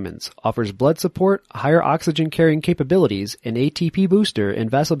B-Suite vitamins, offers blood support, higher oxygen carrying capabilities, an ATP booster,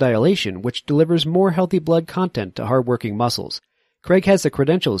 and vasodilation, which delivers more healthy blood content to hardworking muscles. Craig has the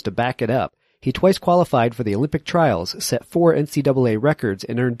credentials to back it up. He twice qualified for the Olympic trials, set 4 NCAA records,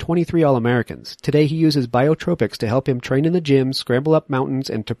 and earned 23 All-Americans. Today he uses Biotropics to help him train in the gym, scramble up mountains,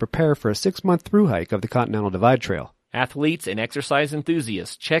 and to prepare for a 6-month thru hike of the Continental Divide Trail. Athletes and exercise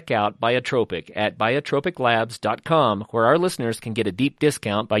enthusiasts, check out Biotropic at biotropiclabs.com, where our listeners can get a deep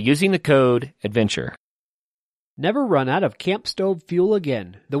discount by using the code ADVENTURE. Never run out of camp stove fuel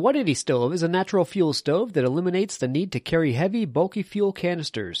again. The 180 stove is a natural fuel stove that eliminates the need to carry heavy, bulky fuel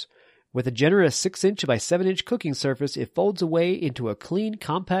canisters. With a generous 6-inch by 7-inch cooking surface, it folds away into a clean,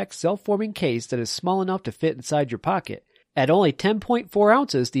 compact, self-forming case that is small enough to fit inside your pocket. At only 10.4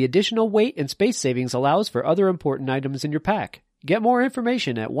 ounces, the additional weight and space savings allows for other important items in your pack. Get more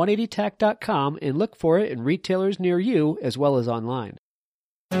information at 180tac.com and look for it in retailers near you as well as online.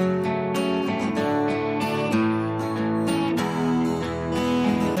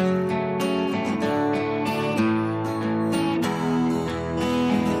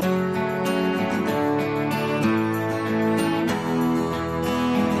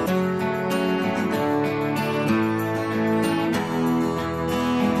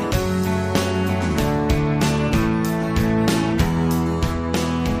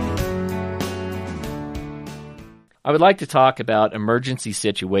 I would like to talk about emergency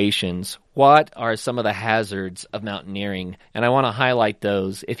situations. What are some of the hazards of mountaineering? And I want to highlight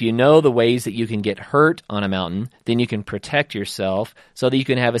those. If you know the ways that you can get hurt on a mountain, then you can protect yourself so that you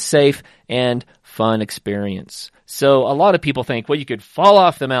can have a safe and fun experience. So a lot of people think, well, you could fall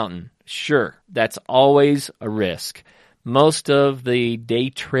off the mountain. Sure, that's always a risk. Most of the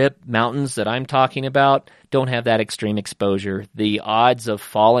day trip mountains that I'm talking about don't have that extreme exposure. The odds of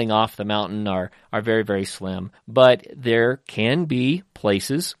falling off the mountain are very, very slim. But there can be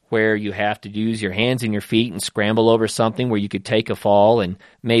places where you have to use your hands and your feet and scramble over something where you could take a fall and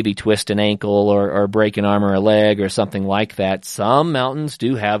maybe twist an ankle or break an arm or a leg or something like that. Some mountains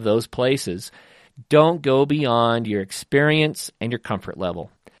do have those places. Don't go beyond your experience and your comfort level.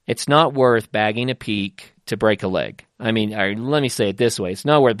 It's not worth bagging a peak to break a leg. I mean, let me say it this way. It's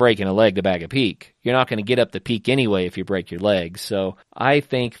not worth breaking a leg to bag a peak. You're not going to get up the peak anyway if you break your leg. So I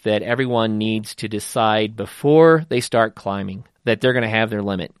think that everyone needs to decide before they start climbing that they're going to have their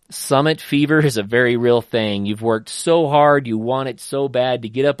limit. Summit fever is a very real thing. You've worked so hard. You want it so bad to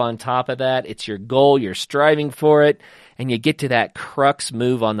get up on top of that. It's your goal. You're striving for it. And you get to that crux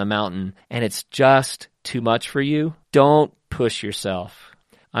move on the mountain and it's just too much for you. Don't push yourself.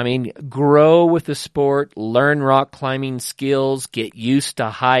 I mean, grow with the sport, learn rock climbing skills, get used to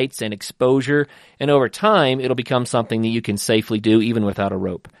heights and exposure, and over time, it'll become something that you can safely do even without a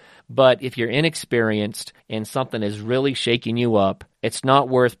rope. But if you're inexperienced and something is really shaking you up, it's not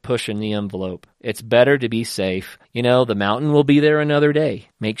worth pushing the envelope. It's better to be safe. You know, the mountain will be there another day.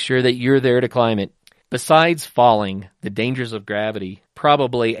 Make sure that you're there to climb it. Besides falling, the dangers of gravity,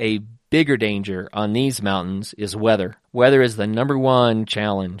 probably a bigger danger on these mountains is weather. Weather is the number one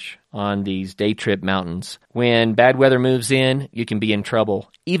challenge on these day trip mountains. When bad weather moves in, you can be in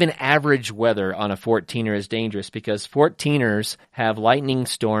trouble. Even average weather on a 14er is dangerous because 14ers have lightning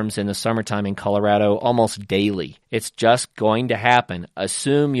storms in the summertime in Colorado almost daily. It's just going to happen.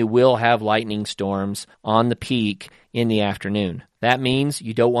 Assume you will have lightning storms on the peak in the afternoon. That means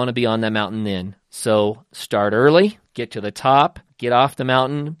you don't want to be on that mountain then. So start early, get to the top, get off the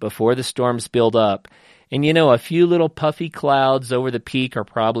mountain before the storms build up. And you know, a few little puffy clouds over the peak are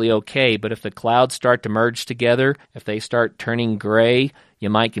probably okay, but if the clouds start to merge together, if they start turning gray, you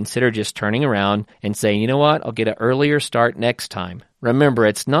might consider just turning around and saying, you know what, I'll get an earlier start next time. Remember,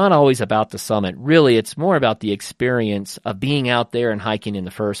 it's not always about the summit. Really, it's more about the experience of being out there and hiking in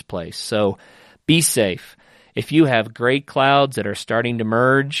the first place. So be safe. If you have gray clouds that are starting to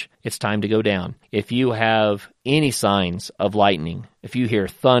merge, it's time to go down. If you have any signs of lightning, if you hear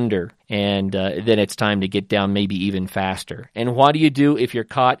thunder, and then it's time to get down maybe even faster. And what do you do if you're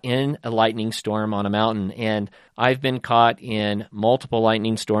caught in a lightning storm on a mountain? And I've been caught in multiple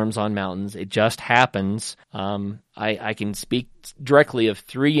lightning storms on mountains. It just happens. I can speak directly of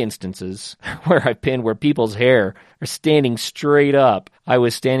 3 instances where I've been where people's hair are standing straight up. I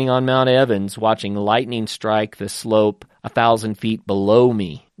was standing on Mount Evans watching lightning strike the slope 1,000 feet below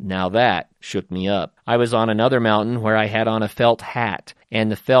me. Now that shook me up. I was on another mountain where I had on a felt hat,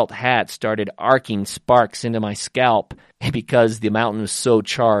 and the felt hat started arcing sparks into my scalp because the mountain was so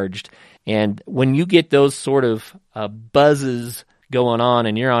charged. And when you get those sort of buzzes going on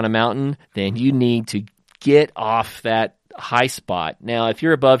and you're on a mountain, then you need to get off that high spot. Now, if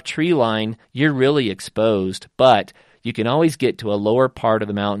you're above tree line, you're really exposed, but you can always get to a lower part of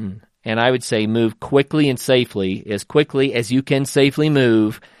the mountain. And I would say move quickly and safely, as quickly as you can safely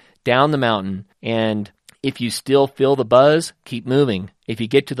move down the mountain. And If you still feel the buzz, keep moving. If you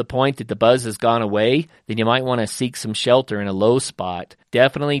get to the point that the buzz has gone away, then you might want to seek some shelter in a low spot.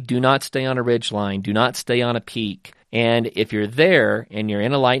 Definitely do not stay on a ridge line. Do not stay on a peak. And if you're there and you're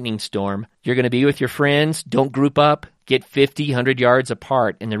in a lightning storm, you're going to be with your friends. Don't group up. Get 50, 100 yards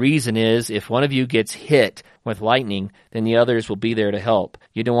apart. And the reason is if one of you gets hit with lightning, then the others will be there to help.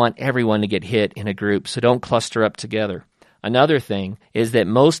 You don't want everyone to get hit in a group, so don't cluster up together. Another thing is that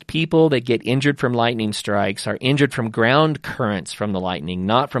most people that get injured from lightning strikes are injured from ground currents from the lightning,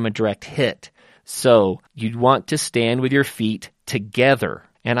 not from a direct hit. So you'd want to stand with your feet together.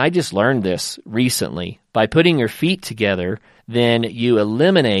 And I just learned this recently. By putting your feet together, then you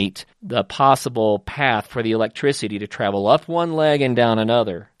eliminate the possible path for the electricity to travel up one leg and down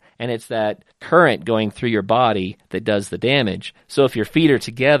another. And it's that current going through your body that does the damage. So if your feet are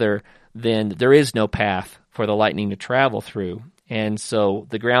together, then there is no path for the lightning to travel through. And so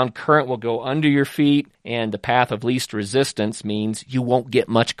the ground current will go under your feet, and the path of least resistance means you won't get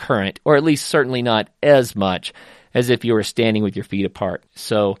much current, or at least certainly not as much as if you were standing with your feet apart.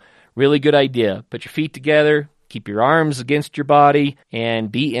 So really good idea. Put your feet together, keep your arms against your body,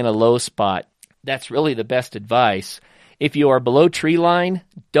 and be in a low spot. That's really the best advice. If you are below tree line,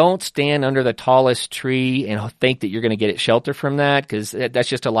 don't stand under the tallest tree and think that you're going to get shelter from that, because that's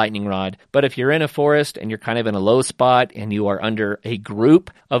just a lightning rod. But if you're in a forest and you're kind of in a low spot and you are under a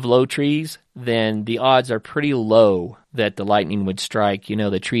group of low trees, then the odds are pretty low that the lightning would strike,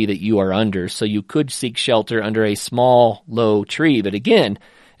 the tree that you are under. So you could seek shelter under a small, low tree. But again,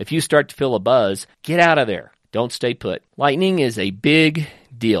 if you start to feel a buzz, get out of there. Don't stay put. Lightning is a big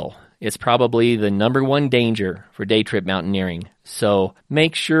deal. It's probably the number one danger for day trip mountaineering. So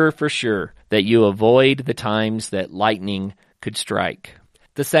make sure for sure that you avoid the times that lightning could strike.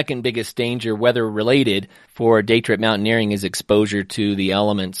 The second biggest danger, weather-related, for day trip mountaineering is exposure to the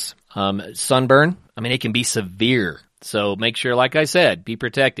elements. Sunburn, it can be severe. So make sure, like I said, be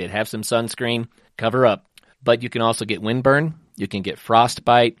protected. Have some sunscreen, cover up. But you can also get windburn, you can get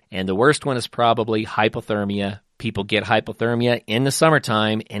frostbite, and the worst one is probably hypothermia. People get hypothermia in the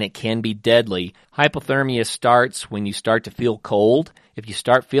summertime, and it can be deadly. Hypothermia starts when you start to feel cold. If you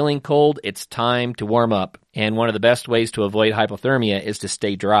start feeling cold, it's time to warm up. And one of the best ways to avoid hypothermia is to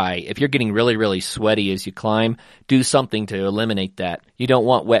stay dry. If you're getting really, really sweaty as you climb, do something to eliminate that. You don't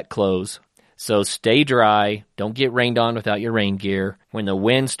want wet clothes. So stay dry. Don't get rained on without your rain gear. When the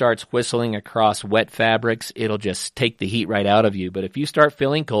wind starts whistling across wet fabrics, it'll just take the heat right out of you. But if you start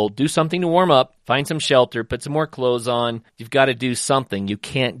feeling cold, do something to warm up. Find some shelter. Put some more clothes on. You've got to do something. You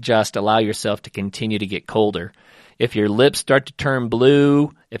can't just allow yourself to continue to get colder. If your lips start to turn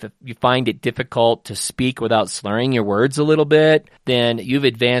blue, if you find it difficult to speak without slurring your words a little bit, then you've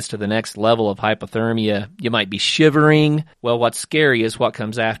advanced to the next level of hypothermia. You might be shivering. Well, what's scary is what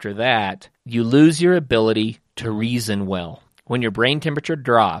comes after that. You lose your ability to reason well. When your brain temperature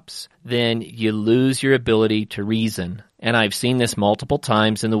drops, then you lose your ability to reason. And I've seen this multiple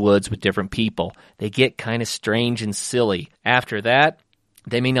times in the woods with different people. They get kind of strange and silly. After that,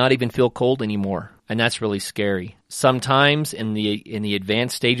 they may not even feel cold anymore. And that's really scary. Sometimes in the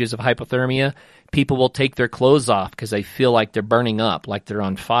advanced stages of hypothermia, people will take their clothes off because they feel like they're burning up, like they're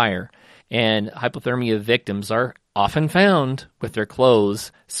on fire. And hypothermia victims are often found with their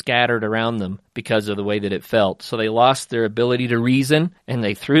clothes scattered around them because of the way that it felt. So they lost their ability to reason, and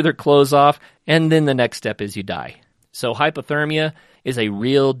they threw their clothes off, and then the next step is you die. So hypothermia is a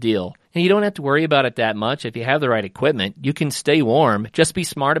real deal. And you don't have to worry about it that much. If you have the right equipment, you can stay warm. Just be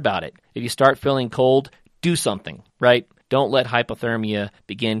smart about it. If you start feeling cold, do something, right? Don't let hypothermia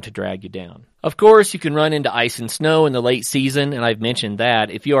begin to drag you down. Of course, you can run into ice and snow in the late season, and I've mentioned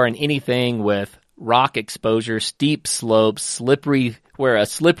that. If you are in anything with rock exposure, steep slopes, where a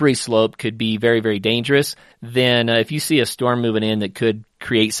slippery slope could be very, very dangerous, then if you see a storm moving in that could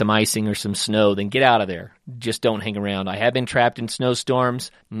create some icing or some snow, then get out of there. Just don't hang around. I have been trapped in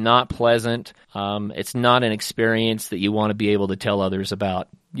snowstorms. Not pleasant. It's not an experience that you want to be able to tell others about.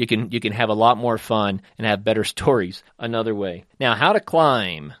 You can have a lot more fun and have better stories another way. Now, how to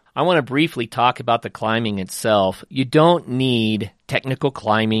climb. I want to briefly talk about the climbing itself. You don't need technical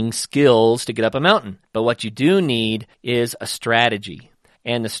climbing skills to get up a mountain, but what you do need is a strategy.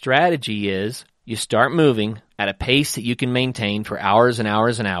 And the strategy is you start moving at a pace that you can maintain for hours and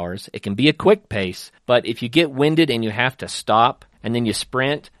hours and hours. It can be a quick pace, but if you get winded and you have to stop, and then you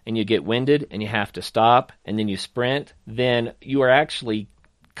sprint and you get winded and you have to stop, and then you sprint, then you are actually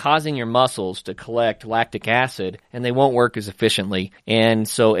causing your muscles to collect lactic acid, and they won't work as efficiently. And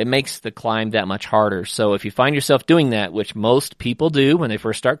so it makes the climb that much harder. So if you find yourself doing that, which most people do when they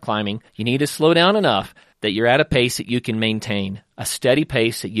first start climbing, you need to slow down enough that you're at a pace that you can maintain, a steady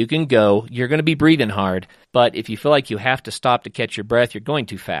pace that you can go. You're going to be breathing hard, but if you feel like you have to stop to catch your breath, you're going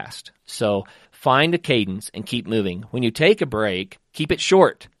too fast. So find a cadence and keep moving. When you take a break, keep it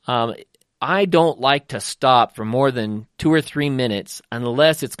short. I don't like to stop for more than 2 or 3 minutes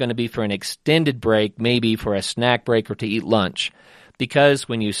unless it's going to be for an extended break, maybe for a snack break or to eat lunch. Because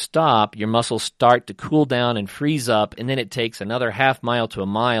when you stop, your muscles start to cool down and freeze up, and then it takes another half mile to a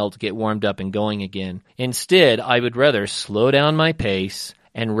mile to get warmed up and going again. Instead, I would rather slow down my pace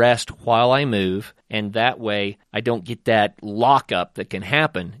and rest while I move, and that way I don't get that lockup that can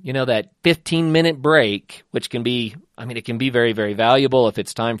happen. You know, that 15-minute break, which can be, it can be very, very valuable if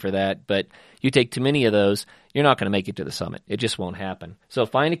it's time for that, but you take too many of those, you're not going to make it to the summit. It just won't happen. So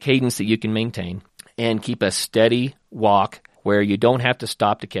find a cadence that you can maintain and keep a steady walk where you don't have to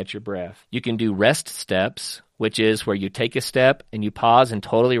stop to catch your breath. You can do rest steps, which is where you take a step and you pause and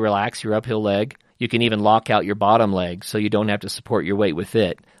totally relax your uphill leg. You can even lock out your bottom leg so you don't have to support your weight with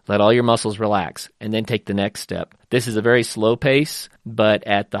it. Let all your muscles relax and then take the next step. This is a very slow pace, but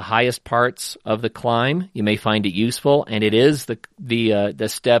at the highest parts of the climb, you may find it useful, and it is the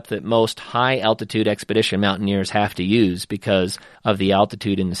step that most high-altitude expedition mountaineers have to use because of the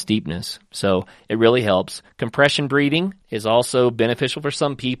altitude and the steepness. So it really helps. Compression breathing is also beneficial for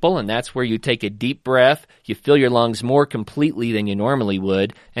some people, and that's where you take a deep breath, you fill your lungs more completely than you normally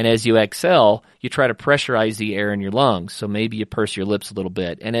would, and as you exhale, you try to pressurize the air in your lungs, so maybe you purse your lips a little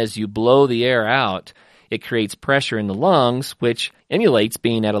bit. And as you blow the air out, it creates pressure in the lungs, which emulates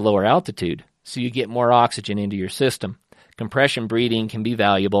being at a lower altitude, so you get more oxygen into your system. Compression breathing can be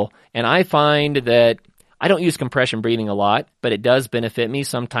valuable, and I find that I don't use compression breathing a lot, but it does benefit me.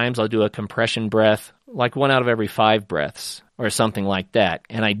 Sometimes I'll do a compression breath, like 1 out of every 5 breaths or something like that,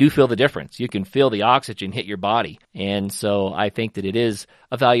 and I do feel the difference. You can feel the oxygen hit your body, and so I think that it is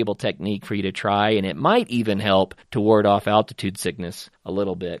a valuable technique for you to try, and it might even help to ward off altitude sickness a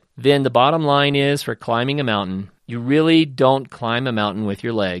little bit. Then the bottom line is, for climbing a mountain, you really don't climb a mountain with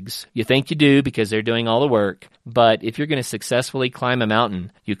your legs. You think you do because they're doing all the work, but if you're going to successfully climb a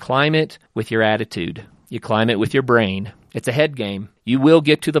mountain, you climb it with your attitude. You climb it with your brain. It's a head game. You will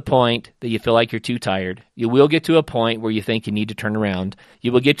get to the point that you feel like you're too tired. You will get to a point where you think you need to turn around.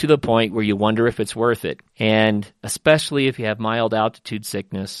 You will get to the point where you wonder if it's worth it. And especially if you have mild altitude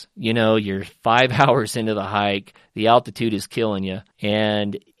sickness, you know, you're 5 hours into the hike, the altitude is killing you,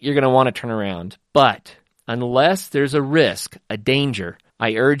 and you're going to want to turn around. But unless there's a risk, a danger,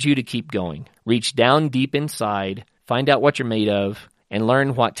 I urge you to keep going. Reach down deep inside, find out what you're made of, and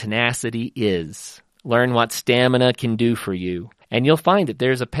learn what tenacity is. Learn what stamina can do for you. And you'll find that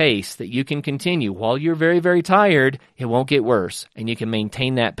there's a pace that you can continue. While you're very, very tired, it won't get worse. And you can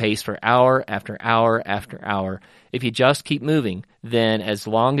maintain that pace for hour after hour after hour. If you just keep moving, then as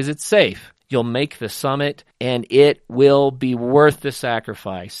long as it's safe, you'll make the summit, and it will be worth the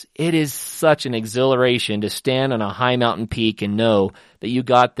sacrifice. It is such an exhilaration to stand on a high mountain peak and know that you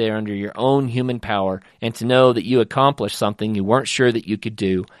got there under your own human power, and to know that you accomplished something you weren't sure that you could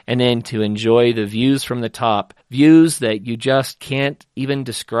do, and then to enjoy the views from the top, views that you just can't even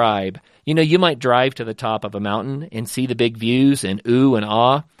describe. You know, you might drive to the top of a mountain and see the big views and ooh and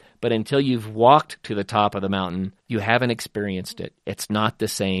ah, but until you've walked to the top of the mountain, you haven't experienced it. It's not the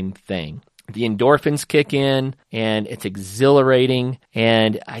same thing. The endorphins kick in, and it's exhilarating,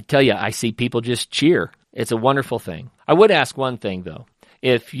 and I tell you, I see people just cheer. It's a wonderful thing. I would ask one thing, though.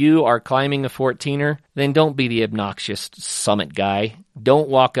 If you are climbing a 14er, then don't be the obnoxious summit guy. Don't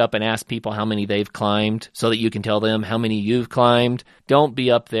walk up and ask people how many they've climbed so that you can tell them how many you've climbed. Don't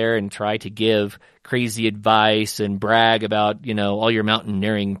be up there and try to give crazy advice and brag about, you know, all your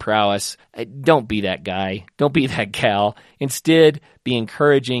mountaineering prowess. Don't be that guy. Don't be that gal. Instead, be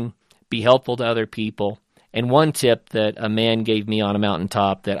encouraging. Be helpful to other people. And one tip that a man gave me on a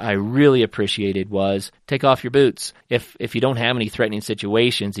mountaintop that I really appreciated was take off your boots. If you don't have any threatening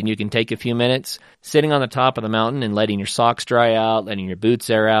situations and you can take a few minutes, sitting on the top of the mountain and letting your socks dry out, letting your boots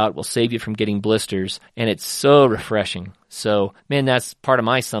air out will save you from getting blisters. And it's so refreshing. So, man, that's part of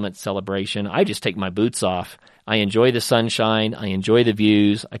my summit celebration. I just take my boots off. I enjoy the sunshine. I enjoy the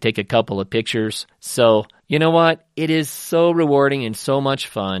views. I take a couple of pictures. So, you know what? It is so rewarding and so much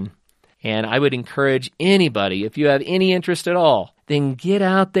fun. And I would encourage anybody, if you have any interest at all, then get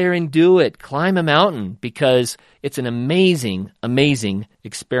out there and do it. Climb a mountain, because it's an amazing, amazing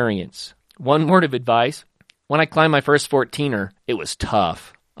experience. One word of advice. When I climbed my first 14er, it was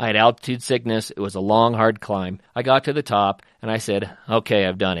tough. I had altitude sickness. It was a long, hard climb. I got to the top, and I said, okay,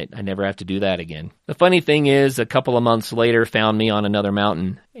 I've done it. I never have to do that again. The funny thing is, a couple of months later found me on another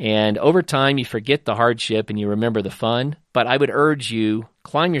mountain. And over time, you forget the hardship and you remember the fun. But I would urge you,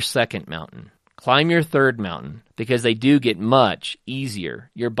 climb your second mountain. climb your third mountain, because they do get much easier.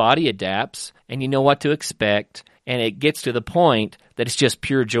 Your body adapts, and you know what to expect, and it gets to the point that it's just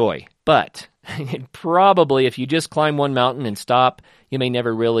pure joy. But probably if you just climb one mountain and stop, you may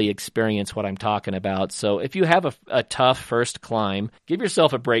never really experience what I'm talking about. So if you have a tough first climb, give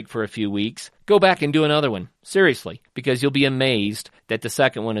yourself a break for a few weeks. Go back and do another one. Seriously, because you'll be amazed that the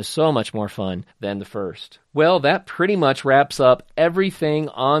second one is so much more fun than the first. Well, that pretty much wraps up everything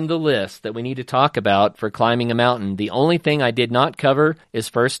on the list that we need to talk about for climbing a mountain. The only thing I did not cover is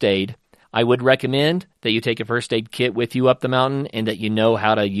first aid. I would recommend that you take a first aid kit with you up the mountain and that you know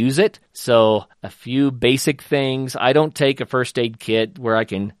how to use it. So a few basic things. I don't take a first aid kit where I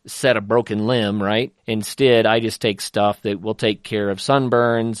can set a broken limb, right? Instead, I just take stuff that will take care of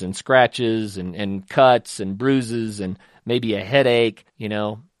sunburns and scratches and cuts and bruises and maybe a headache,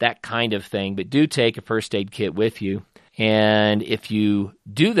 that kind of thing. But do take a first aid kit with you. And if you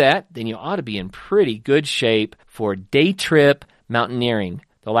do that, then you ought to be in pretty good shape for day trip mountaineering.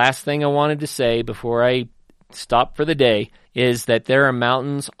 The last thing I wanted to say before I stop for the day is that there are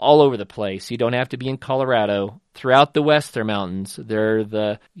mountains all over the place. You don't have to be in Colorado. Throughout the West, there are mountains. There are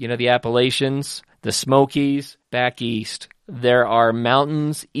the Appalachians, the Smokies, back east. There are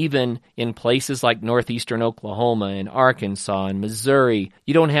mountains even in places like northeastern Oklahoma and Arkansas and Missouri.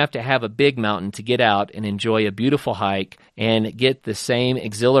 You don't have to have a big mountain to get out and enjoy a beautiful hike and get the same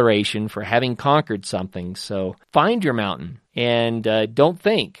exhilaration for having conquered something. So find your mountain. And don't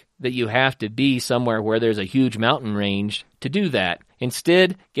think that you have to be somewhere where there's a huge mountain range to do that.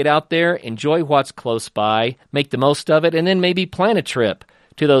 Instead, get out there, enjoy what's close by, make the most of it, and then maybe plan a trip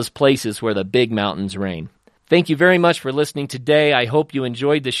to those places where the big mountains reign. Thank you very much for listening today. I hope you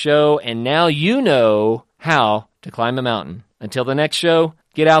enjoyed the show, and now you know how to climb a mountain. Until the next show,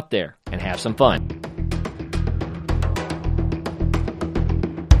 get out there and have some fun.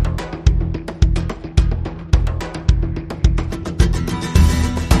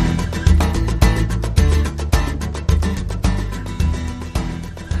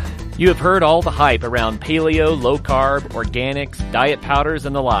 You have heard all the hype around paleo, low-carb, organics, diet powders,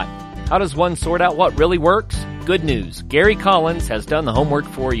 and the lot. How does one sort out what really works? Good news. Gary Collins has done the homework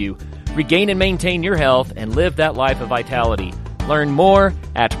for you. Regain and maintain your health and live that life of vitality. Learn more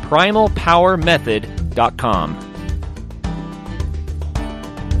at primalpowermethod.com.